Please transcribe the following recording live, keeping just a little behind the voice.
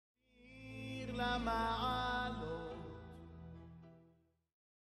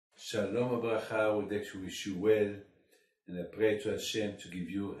Shalom Abracha, I would like to wish you well, and I pray to Hashem to give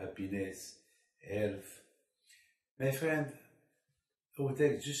you happiness, health. My friend, I would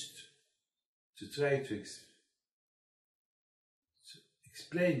like just to try to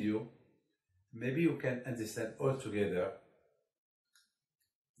explain you, maybe you can understand altogether,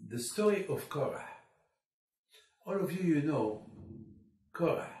 the story of Korah. All of you know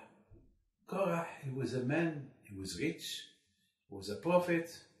Korah. Korah, he was a man, he was rich, he was a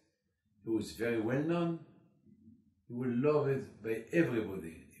prophet, he was very well known, he was loved by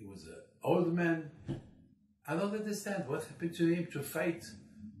everybody. He was an old man. I don't understand what happened to him to fight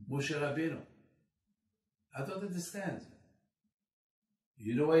Moshe Rabbeinu. I don't understand.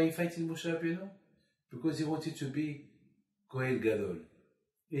 You know why he fighting Moshe Rabbeinu? Because he wanted to be Kohen Gadol.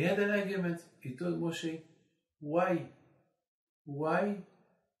 He had an argument. He told Moshe, why?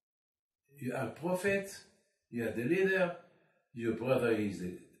 You are a prophet, you are the leader, your brother is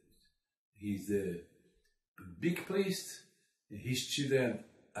the big priest, his children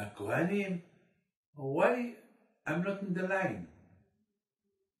are Kohanim. Why I'm not in the line?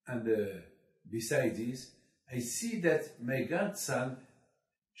 And besides this, I see that my grandson,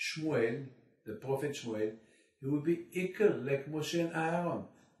 Shmuel, the prophet Shmuel, he will be equal like Moshe and Aaron.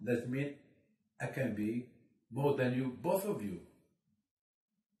 That means I can be more than you, both of you.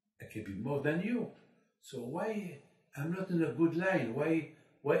 I can be more than you. So why I'm not in a good line? Why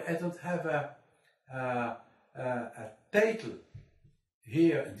I don't have a title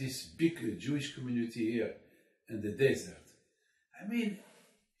here in this big Jewish community here in the desert? I mean,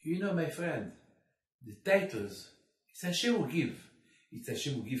 you know, my friend, the titles, it's Hashem who give. It's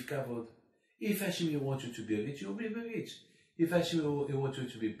Hashem who give kavod. If Hashem wants you to be rich, you'll be rich. If Hashem wants you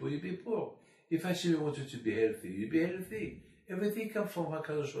to be poor, you'll be poor. If Hashem wants you to be healthy, you'll be healthy. Everything comes from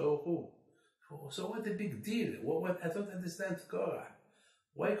HaKadosh Baruch Hu. So what a big deal? What I don't understand Korah.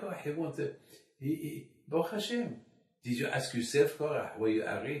 Why Korah? He wanted, Baruch Hashem. Did you ask yourself, Korah, why you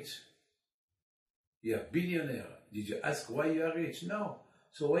are rich? You are billionaire. Did you ask why you are rich? No.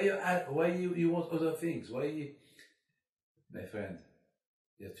 So why you want other things? My friend,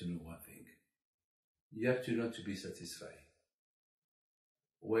 you have to know one thing. You have to learn to be satisfied.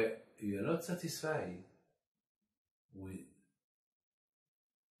 Where you are not satisfied with,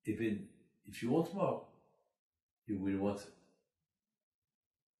 even if you want more, you will want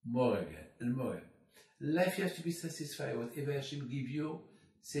more again and more. Life, you have to be satisfied. Whatever Hashem give you,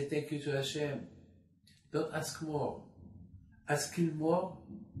 say thank you to Hashem. Don't ask more. Asking more,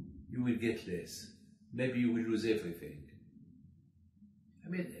 you will get less. Maybe you will lose everything. I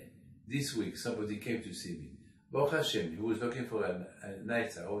mean, this week somebody came to see me. Baruch Hashem, he was looking for a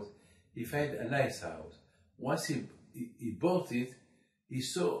nice house. He found a nice house. Once he bought it, he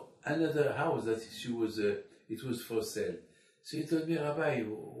saw another house that it was for sale. So he told me, Rabbi,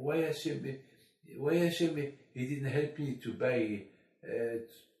 why Hashem he didn't help me to buy,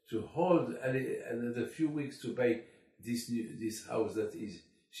 to hold another few weeks to buy this house that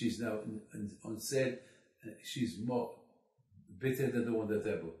she's now on sale. She's more better than the one that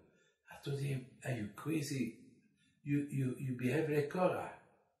I bought. I told him, are you crazy? You behave like Korah.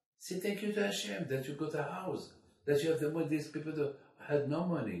 Say thank you to Hashem that you got a house, that you have the money. These people that had no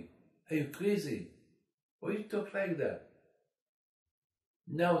money. Are you crazy? Why you talk like that?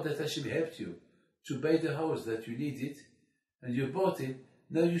 Now that Hashem helped you to buy the house that you needed, and you bought it,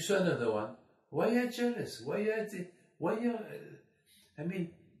 now you saw another one. Why are you jealous? I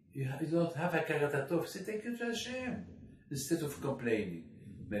mean, you don't have a karatatov. Say thank you to Hashem instead of complaining.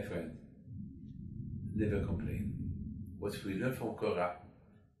 My friend, never complain. What we learn from Korah,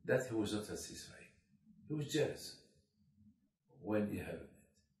 that he was not satisfied. He was jealous. When you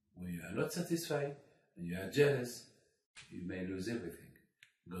are not satisfied, and you are jealous, you may lose everything.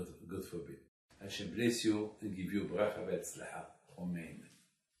 God forbid. Hashem bless you and give you bracha v'atzlacha. Amen.